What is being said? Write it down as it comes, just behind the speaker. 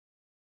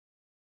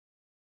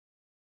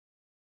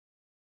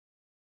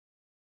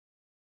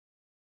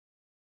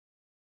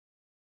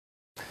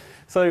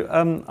So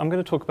I'm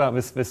going to talk about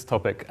this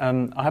topic.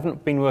 I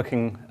haven't been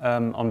working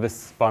on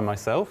this by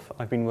myself.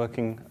 I've been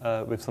working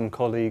with some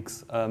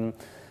colleagues,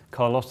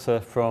 Carlotta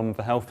from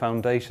the Health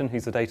Foundation,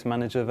 who's a data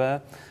manager there,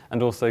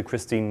 and also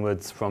Christine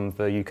Woods from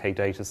the UK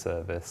Data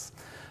Service.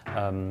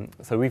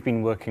 So we've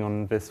been working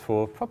on this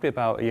for probably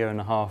about a year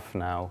and a half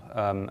now,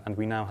 and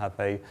we now have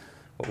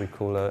what we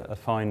call a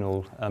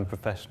final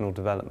professional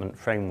development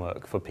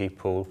framework for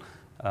people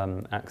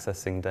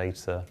accessing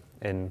data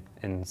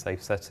in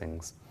safe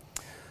settings.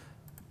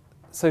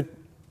 So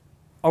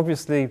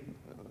obviously,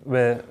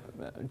 we're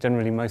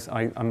generally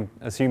I'm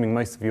assuming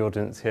most of the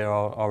audience here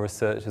are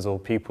researchers or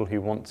people who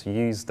want to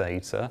use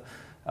data.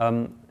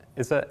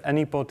 Is there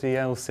anybody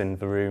else in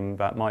the room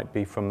that might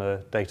be from a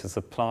data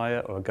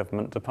supplier or a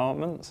government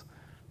department?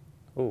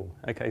 Oh,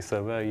 okay,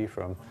 so where are you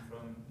from? I'm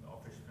from the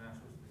Office of National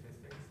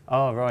Statistics.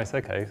 Oh, right,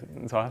 okay.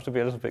 So I have to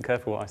be a little bit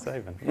careful what I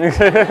say then.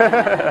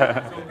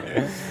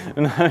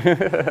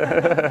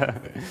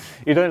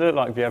 You don't look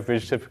like the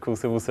average typical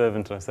civil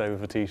servant, I say,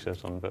 with a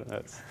t-shirt on, but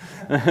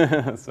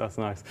that's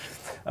nice.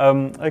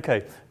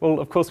 Okay, well,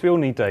 of course, we all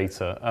need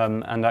data,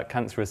 and at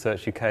Cancer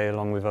Research UK,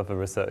 along with other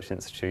research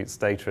institutes,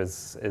 data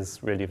is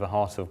really the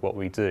heart of what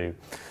we do.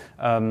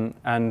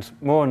 And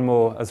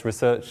more as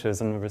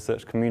researchers and the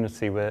research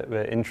community,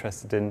 we're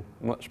interested in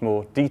much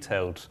more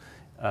detailed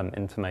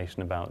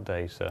information about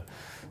data.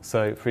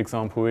 So, for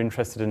example, we're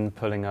interested in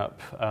pulling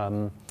up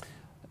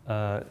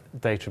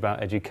data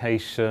about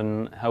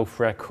education, health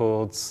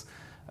records,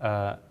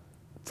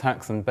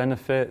 tax and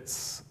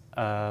benefits,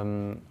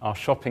 our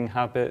shopping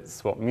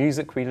habits, what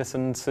music we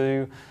listen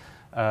to,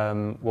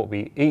 what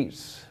we eat,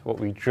 what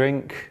we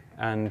drink,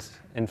 and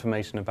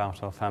information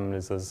about our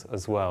families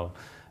as well.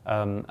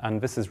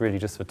 And this is really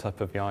just the tip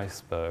of the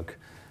iceberg.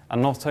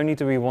 And not only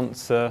do we want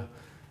to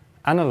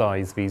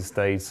analyze these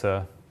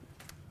data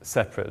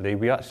separately,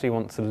 we actually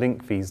want to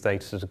link these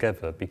data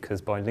together,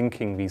 because by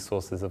linking these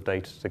sources of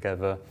data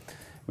together,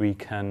 we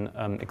can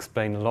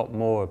explain a lot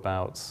more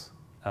about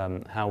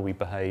how we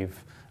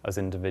behave as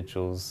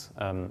individuals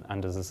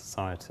and as a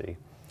society.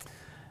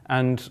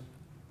 And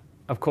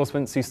of course,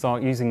 once you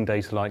start using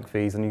data like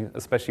these, and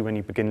especially when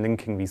you begin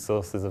linking these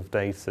sources of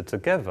data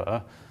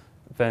together,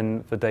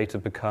 then the data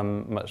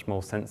become much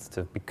more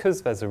sensitive,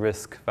 because there's a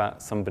risk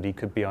that somebody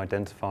could be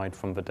identified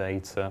from the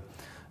data,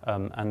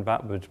 and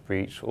that would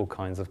breach all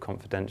kinds of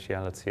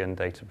confidentiality and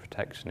data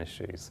protection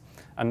issues.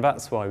 And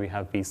that's why we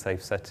have these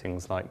safe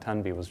settings like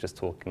Tanvi was just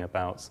talking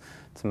about,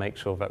 to make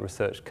sure that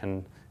research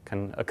can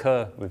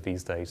occur with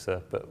these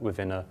data, but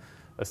within a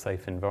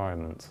safe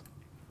environment.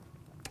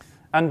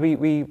 And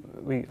we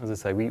as I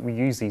say, we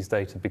use these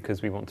data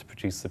because we want to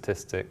produce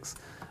statistics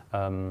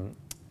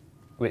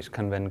which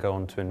can then go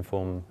on to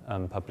inform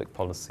public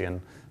policy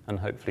and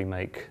hopefully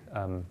make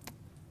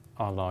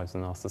our lives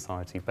and our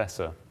society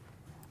better.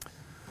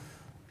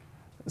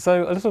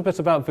 So a little bit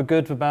about the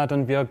good, the bad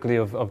and the ugly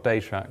of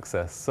data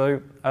access. So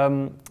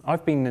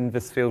I've been in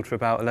this field for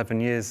about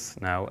 11 years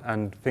now,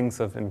 and things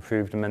have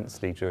improved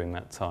immensely during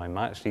that time.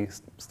 I actually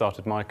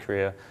started my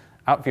career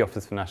at the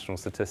Office for National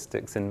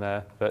Statistics in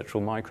their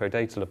virtual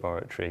microdata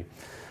laboratory.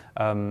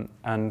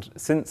 And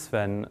since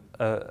then,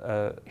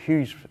 a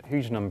huge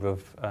number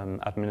of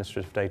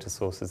administrative data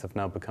sources have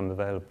now become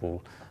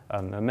available.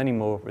 There are many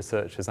more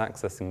researchers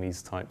accessing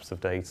these types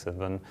of data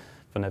than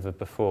ever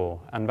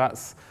before. And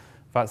that's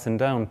in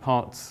down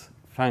part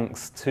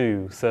thanks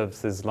to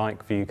services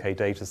like the UK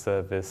Data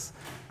Service,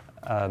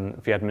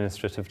 the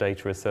Administrative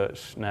Data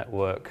Research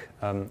Network,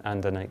 and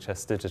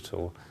NHS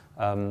Digital.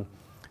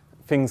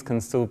 Things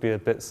can still be a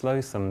bit slow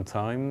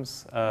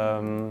sometimes,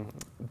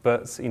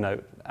 but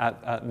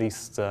at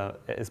least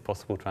it is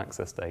possible to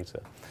access data.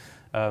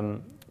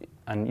 And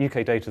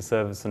UK Data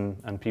Service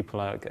and people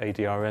like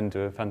ADRN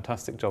do a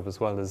fantastic job, as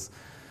well as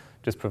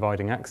just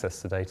providing access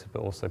to data,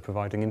 but also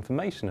providing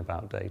information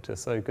about data.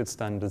 So good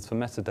standards for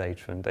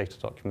metadata and data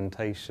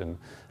documentation.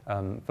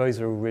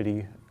 Those are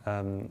really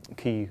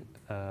key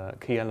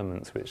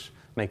elements which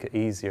make it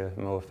easier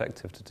and more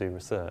effective to do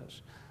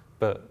research.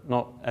 But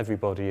not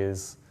everybody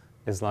is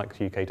like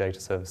the UK Data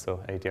Service or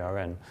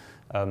ADRN.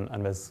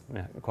 And there's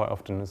quite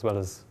often, as well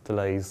as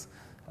delays,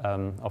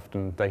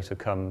 often data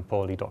come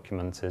poorly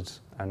documented,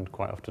 and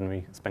quite often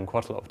we spend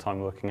quite a lot of time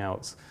working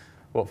out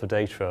what the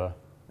data are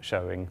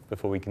showing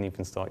before we can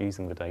even start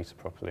using the data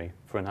properly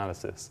for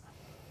analysis.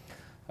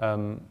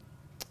 So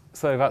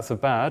that's the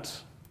bad.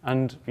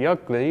 And the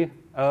ugly,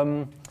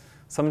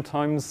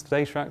 sometimes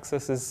data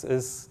access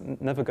is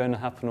never going to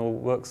happen or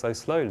work so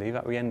slowly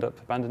that we end up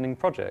abandoning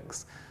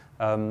projects.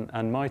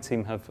 And my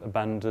team have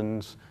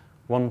abandoned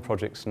one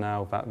project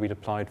now that we'd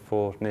applied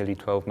for nearly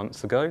 12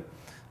 months ago.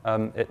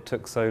 It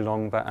took so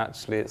long that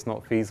actually it's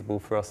not feasible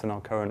for us in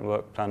our current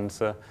work plan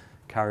to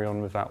carry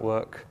on with that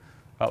work.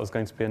 That was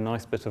going to be a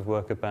nice bit of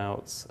work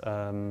about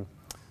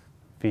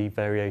the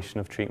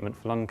variation of treatment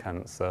for lung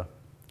cancer,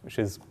 which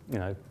is,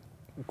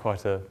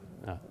 quite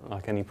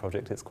like any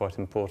project, it's quite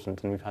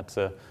important, and we've had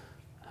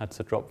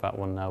to drop that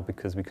one now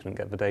because we couldn't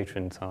get the data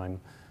in time,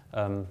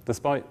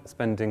 despite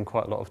spending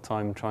quite a lot of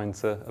time trying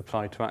to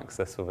apply to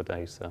access all the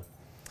data.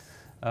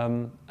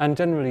 And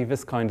generally,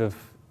 this kind of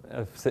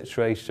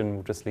situation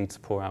will just lead to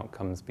poor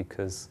outcomes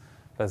because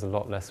there's a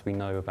lot less we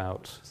know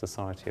about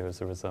society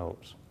as a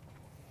result.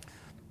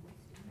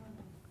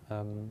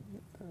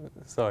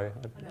 Sorry.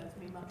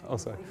 Oh,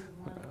 sorry.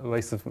 A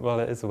waste of, well,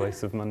 it is a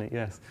waste of money,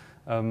 yes.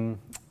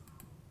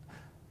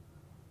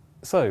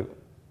 So,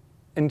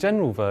 in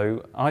general,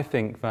 though, I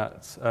think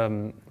that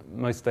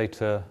most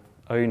data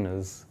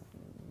owners,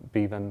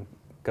 be them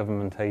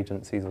government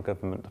agencies or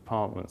government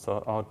departments,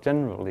 are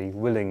generally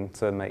willing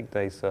to make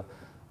data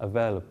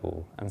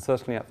available. And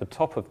certainly at the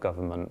top of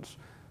government,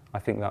 I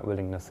think that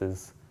willingness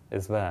is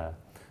there.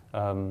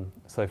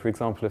 So, for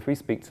example, if we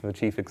speak to the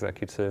Chief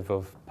Executive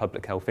of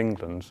Public Health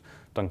England,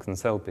 Duncan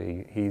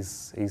Selby,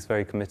 he's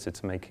very committed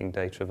to making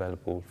data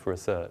available for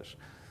research.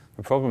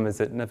 The problem is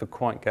it never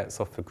quite gets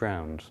off the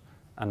ground,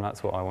 and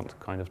that's what I want to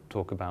kind of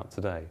talk about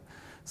today.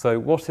 So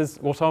what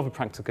are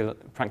the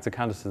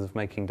practicalities of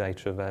making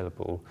data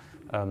available,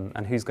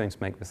 and who's going to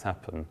make this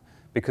happen?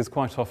 Because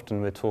quite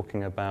often we're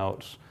talking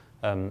about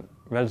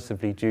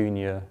relatively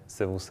junior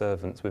civil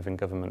servants within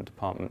government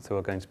departments who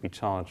are going to be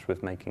charged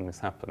with making this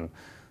happen.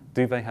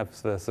 Do they have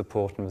the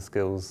support and the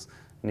skills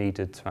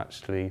needed to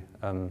actually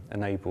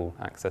enable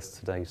access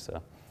to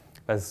data?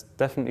 There's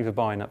definitely the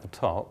buy-in at the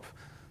top.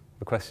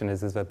 The question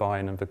is there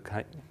buy-in and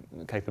the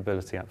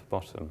capability at the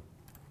bottom?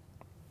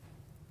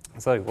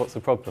 So what's the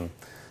problem?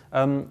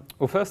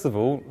 Well, first of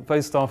all,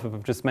 those staff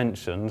I've just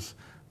mentioned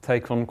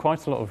take on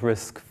quite a lot of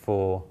risk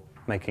for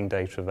making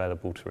data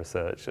available to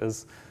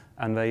researchers,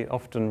 and they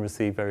often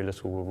receive very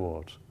little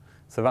reward.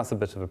 So that's a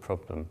bit of a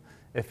problem.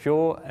 If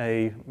you're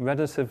a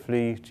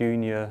relatively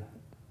junior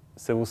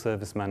civil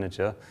service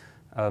manager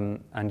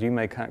and you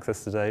make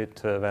access to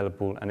data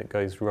available and it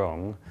goes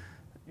wrong,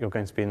 you're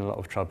going to be in a lot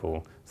of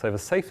trouble. So the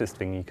safest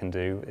thing you can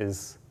do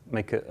is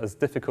make it as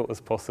difficult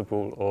as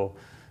possible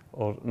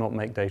or not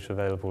make data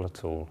available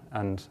at all.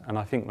 And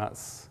I think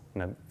that's,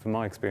 from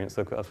my experience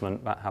of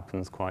government, that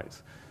happens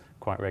quite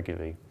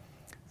regularly.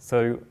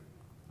 So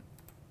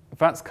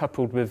that's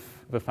coupled with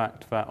the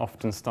fact that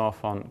often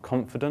staff aren't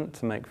confident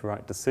to make the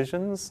right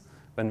decisions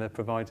when they're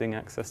providing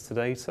access to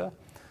data.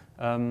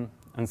 And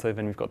so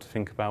then we've got to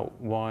think about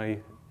why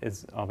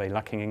are they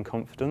lacking in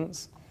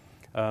confidence.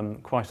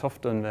 Quite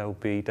often there'll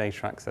be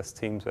data access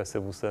teams where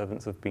civil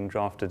servants have been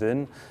drafted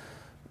in.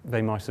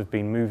 They might have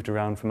been moved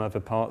around from other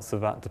parts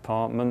of that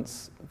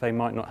department. They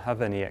might not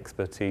have any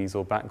expertise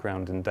or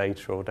background in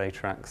data or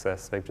data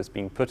access. They've just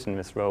been put in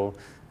this role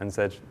and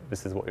said,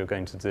 this is what you're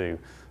going to do.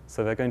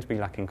 So they're going to be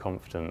lacking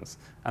confidence.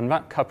 And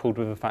that, coupled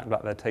with the fact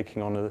that they're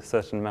taking on a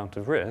certain amount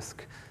of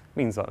risk,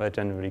 means that they're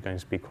generally going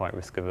to be quite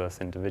risk-averse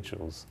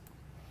individuals.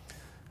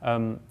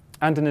 And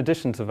in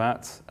addition to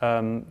that,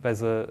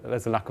 there's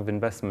a lack of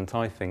investment,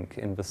 I think,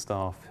 in the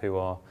staff who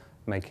are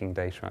making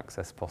data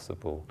access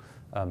possible,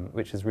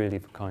 which is really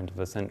kind of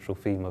a central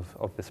theme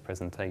of this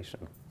presentation.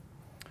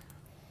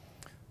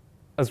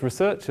 As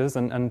researchers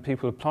and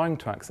people applying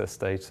to access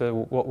data,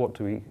 what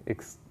do we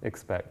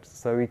expect?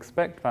 So we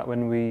expect that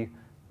when we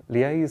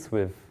liaise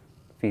with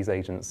these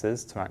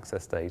agencies to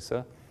access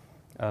data,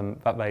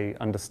 that they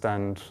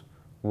understand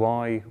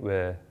why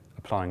we're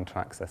applying to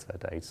access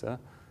their data,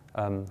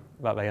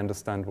 that they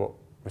understand what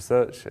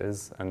research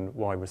is and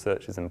why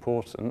research is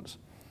important.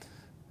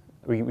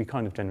 We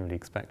kind of generally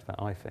expect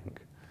that, I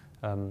think.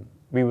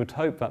 We would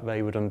hope that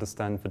they would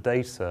understand the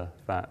data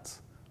that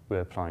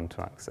we're applying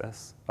to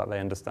access, that they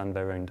understand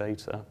their own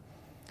data.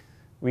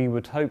 We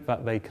would hope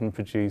that they can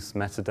produce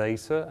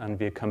metadata and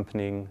the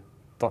accompanying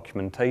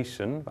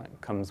documentation that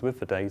comes with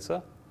the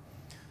data.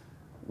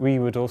 We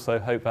would also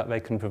hope that they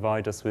can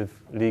provide us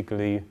with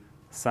legally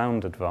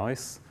sound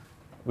advice,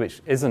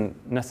 which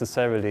isn't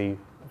necessarily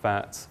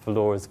that the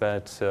law is there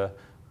to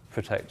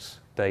protect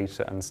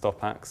data and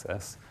stop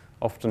access.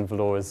 Often the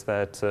law is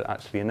there to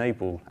actually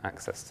enable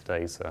access to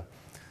data.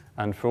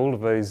 And for all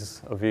of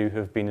those of you who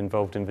have been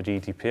involved in the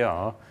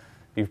GDPR,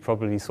 you've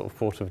probably sort of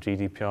thought of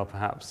GDPR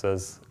perhaps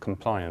as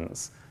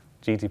compliance.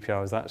 GDPR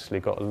has actually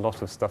got a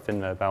lot of stuff in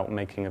there about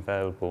making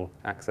available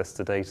access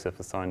to data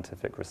for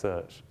scientific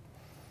research.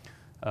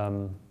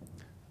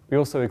 We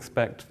also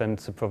expect them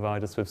to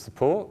provide us with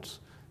support,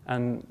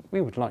 and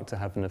we would like to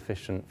have an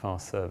efficient,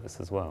 fast service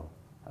as well.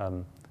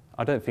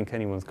 I don't think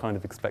anyone's kind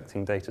of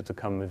expecting data to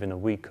come within a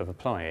week of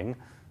applying,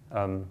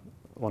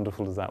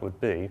 wonderful as that would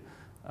be,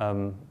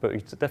 but we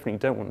definitely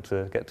don't want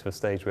to get to a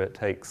stage where it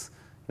takes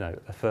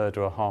a third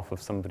or a half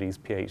of somebody's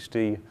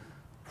PhD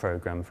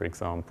program, for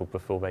example,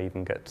 before they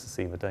even get to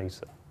see the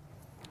data.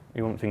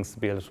 We want things to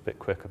be a little bit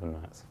quicker than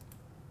that.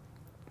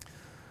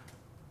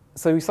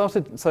 So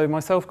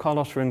myself,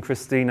 Carlotta and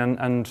Christine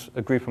and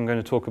a group I'm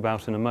going to talk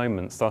about in a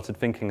moment started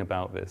thinking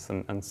about this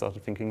and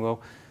started thinking,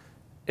 well,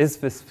 is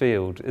this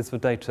field, is the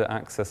data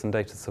access and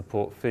data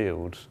support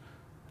field,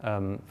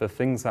 the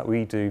things that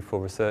we do for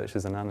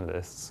researchers and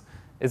analysts,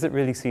 is it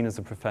really seen as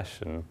a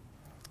profession?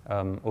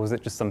 Or is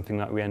it just something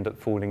that we end up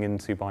falling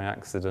into by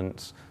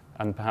accident,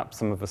 and perhaps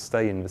some of us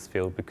stay in this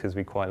field because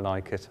we quite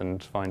like it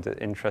and find it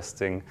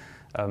interesting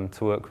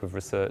to work with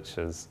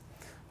researchers?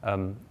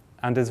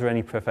 And is there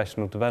any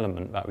professional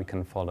development that we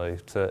can follow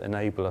to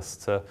enable us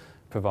to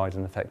provide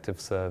an effective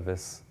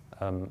service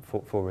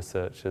for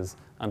researchers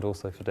and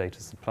also for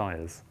data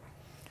suppliers?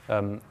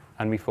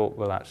 And we thought,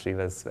 well, actually,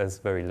 there's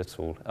very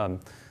little.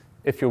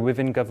 If you're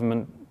within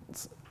government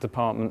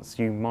departments,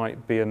 you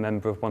might be a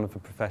member of one of the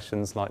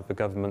professions like the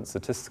Government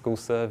Statistical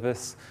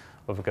Service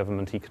or the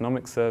Government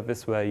Economic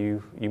Service, where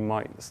you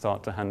might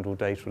start to handle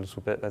data a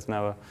little bit. There's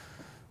now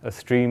a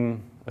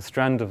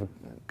strand of a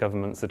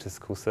Government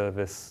Statistical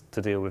Service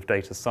to deal with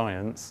data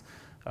science,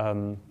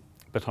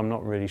 but I'm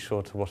not really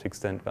sure to what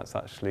extent that's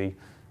actually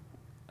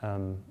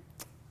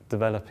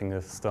developing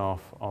a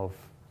staff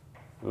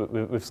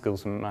with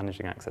skills in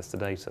managing access to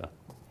data.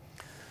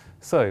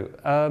 So,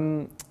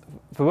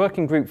 the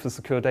working group for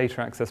secure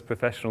data access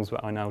professionals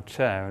that I now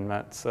chair, and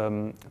that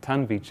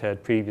Tanvi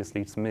chaired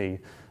previously to me,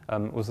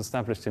 was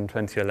established in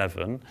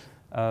 2011,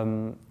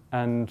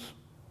 and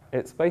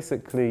it's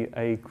basically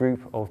a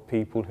group of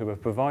people who are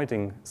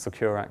providing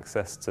secure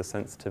access to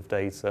sensitive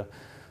data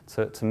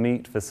to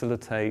meet,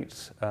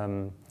 facilitate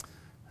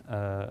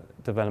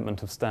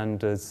development of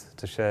standards,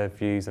 to share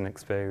views and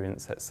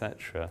experience,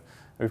 etc.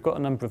 We've got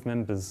a number of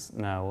members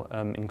now,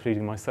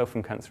 including myself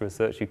from Cancer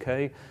Research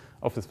UK,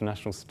 Office for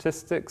National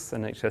Statistics,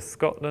 NHS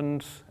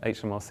Scotland,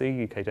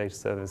 HMRC, UK Data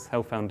Service,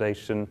 Health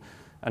Foundation,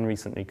 and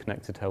recently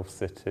Connected Health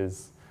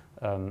Cities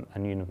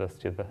and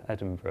University of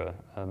Edinburgh.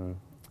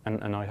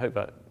 And I hope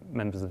that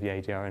members of the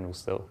ADRN will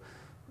still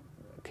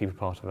keep a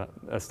part of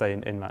that, stay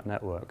in that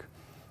network.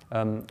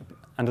 And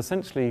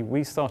essentially,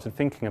 we started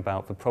thinking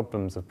about the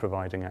problems of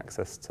providing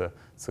access to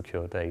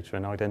secure data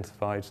and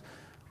identified,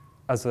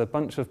 as a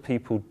bunch of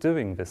people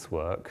doing this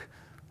work,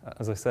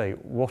 as I say,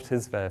 what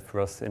is there for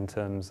us in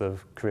terms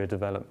of career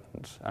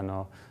development and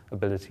our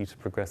ability to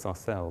progress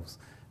ourselves?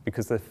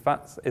 Because if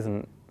that's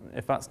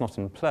not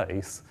in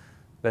place,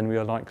 then we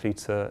are likely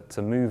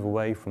to move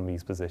away from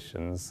these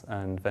positions,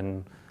 and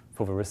then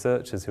for the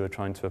researchers who are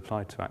trying to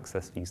apply to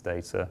access these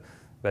data,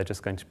 they're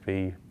just going to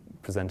be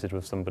presented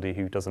with somebody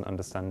who doesn't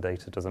understand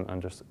data, doesn't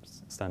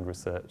understand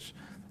research,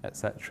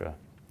 etc.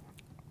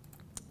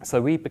 So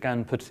we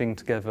began putting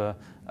together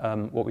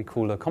what we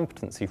call a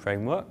competency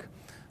framework,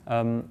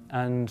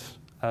 and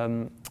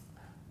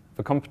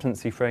the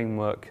competency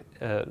framework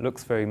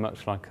looks very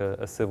much like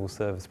a civil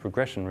service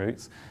progression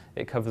route.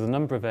 It covers a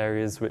number of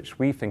areas which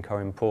we think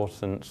are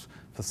important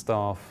for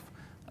staff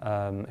who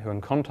are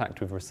in contact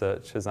with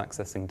researchers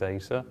accessing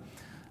data.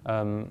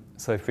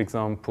 So, for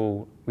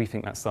example, we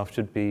think that staff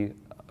should be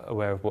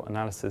aware of what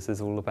analysis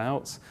is all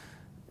about,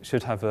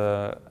 should have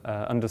an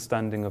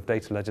understanding of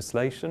data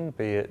legislation,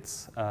 be it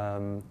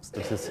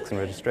Statistics and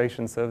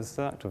Registration Services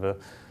Act, or the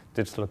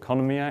Digital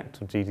Economy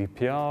Act, or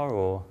GDPR,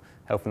 or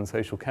Health and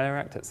Social Care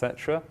Act,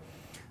 etc.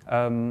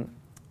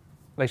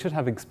 They should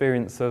have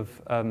experience of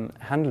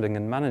handling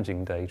and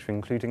managing data,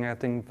 including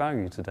adding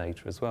value to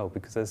data as well,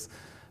 because there's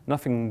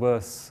nothing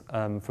worse,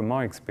 from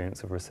my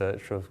experience of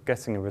research, of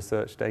getting a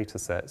research data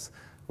set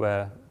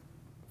where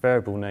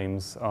variable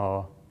names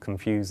are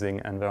confusing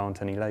and there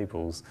aren't any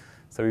labels.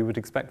 So we would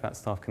expect that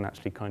staff can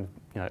actually kind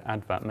of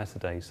add that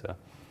metadata.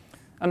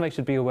 And they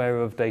should be aware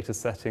of data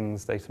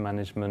settings, data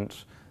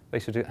management. They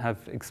should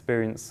have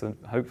experience,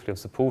 hopefully, of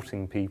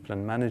supporting people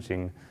and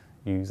managing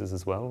users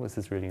as well. This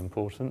is really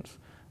important.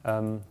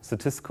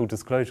 Statistical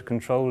disclosure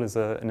control is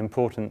an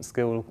important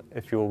skill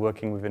if you're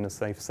working within a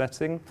safe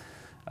setting.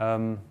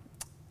 They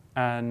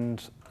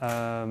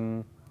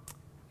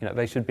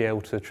should be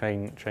able to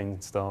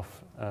train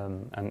staff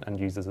and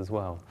users as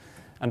well.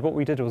 And what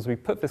we did was we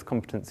put this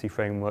competency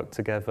framework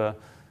together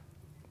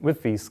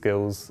with these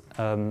skills,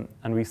 and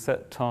we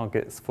set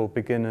targets for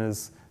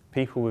beginners,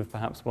 people with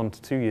perhaps 1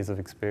 to 2 years of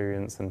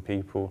experience, and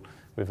people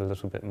with a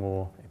little bit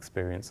more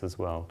experience as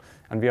well.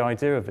 And the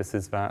idea of this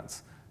is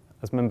that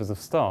as members of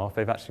staff,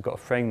 they've actually got a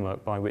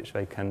framework by which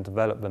they can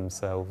develop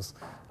themselves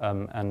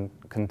and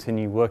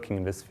continue working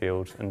in this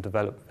field and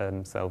develop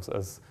themselves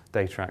as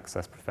data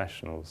access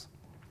professionals.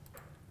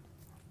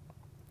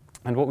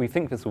 And what we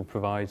think this will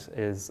provide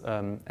is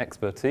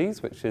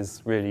expertise, which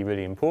is really,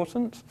 really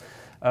important.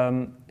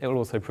 It will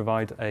also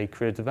provide a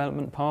career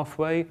development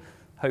pathway.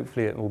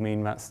 Hopefully it will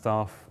mean that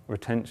staff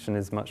retention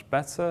is much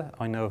better.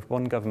 I know of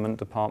one government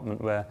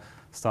department where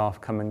staff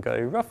come and go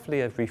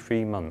roughly every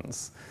 3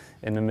 months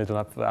in the middle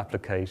of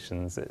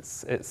applications.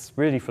 It's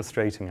really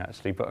frustrating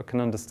actually, but I can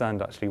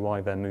understand actually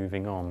why they're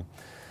moving on.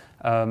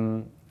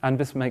 And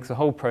this makes the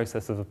whole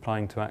process of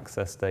applying to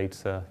access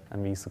data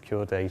and these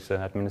secure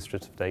data,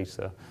 administrative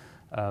data,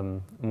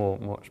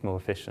 much more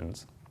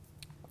efficient.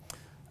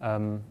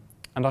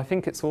 And I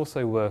think it's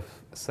also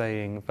worth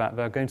saying that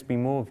there are going to be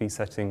more of these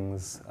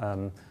settings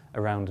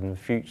around in the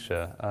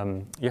future.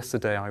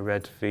 Yesterday I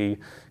read the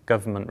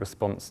government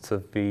response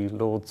to the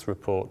Lord's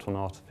report on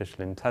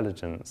artificial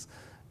intelligence.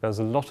 There's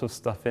a lot of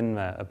stuff in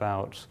there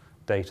about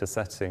data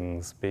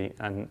settings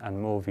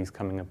and more of these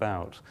coming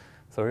about.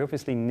 So we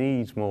obviously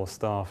need more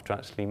staff to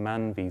actually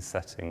man these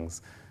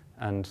settings,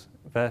 and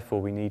therefore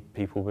we need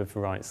people with the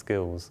right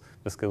skills,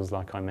 the skills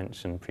like I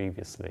mentioned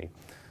previously.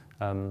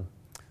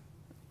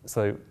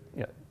 So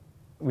yeah,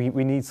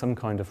 we need some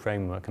kind of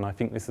framework, and I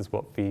think this is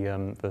what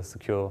the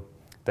Secure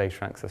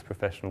Data Access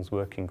Professionals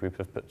Working Group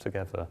have put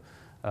together,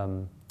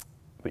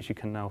 which you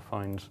can now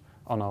find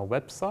on our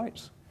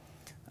website.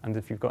 And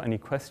if you've got any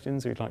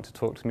questions or you'd like to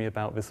talk to me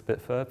about this a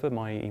bit further,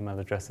 my email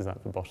address is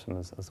at the bottom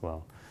as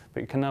well.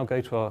 But you can now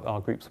go to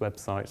our group's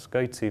website,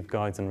 go to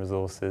Guides and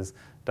Resources,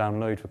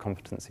 download the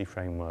competency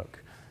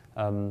framework.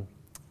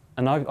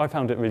 And I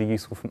found it really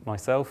useful for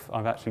myself.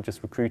 I've actually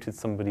just recruited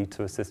somebody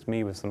to assist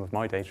me with some of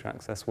my data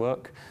access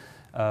work.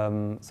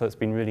 So it's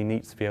been really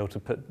neat to be able to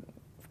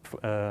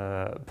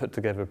put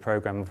together a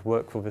program of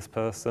work for this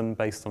person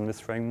based on this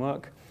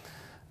framework.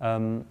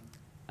 And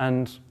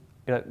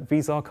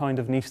these are kind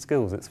of niche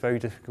skills. It's very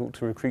difficult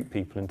to recruit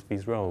people into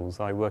these roles.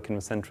 I work in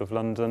the centre of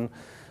London.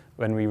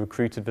 When we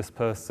recruited this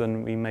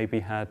person, we maybe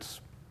had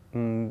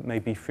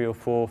maybe 3 or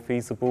 4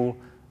 feasible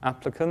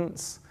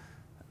applicants.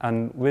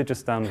 And we're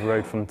just down the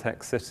road from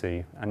Tech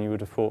City, and you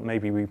would have thought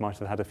maybe we might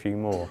have had a few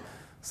more.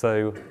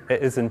 So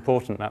it is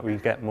important that we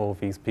get more of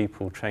these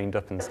people trained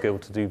up and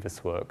skilled to do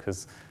this work,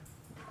 because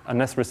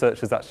unless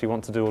researchers actually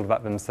want to do all of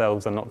that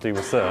themselves and not do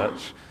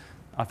research,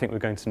 I think we're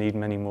going to need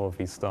many more of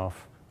these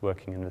staff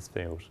working in this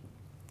field.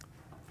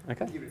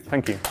 Okay,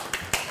 thank you.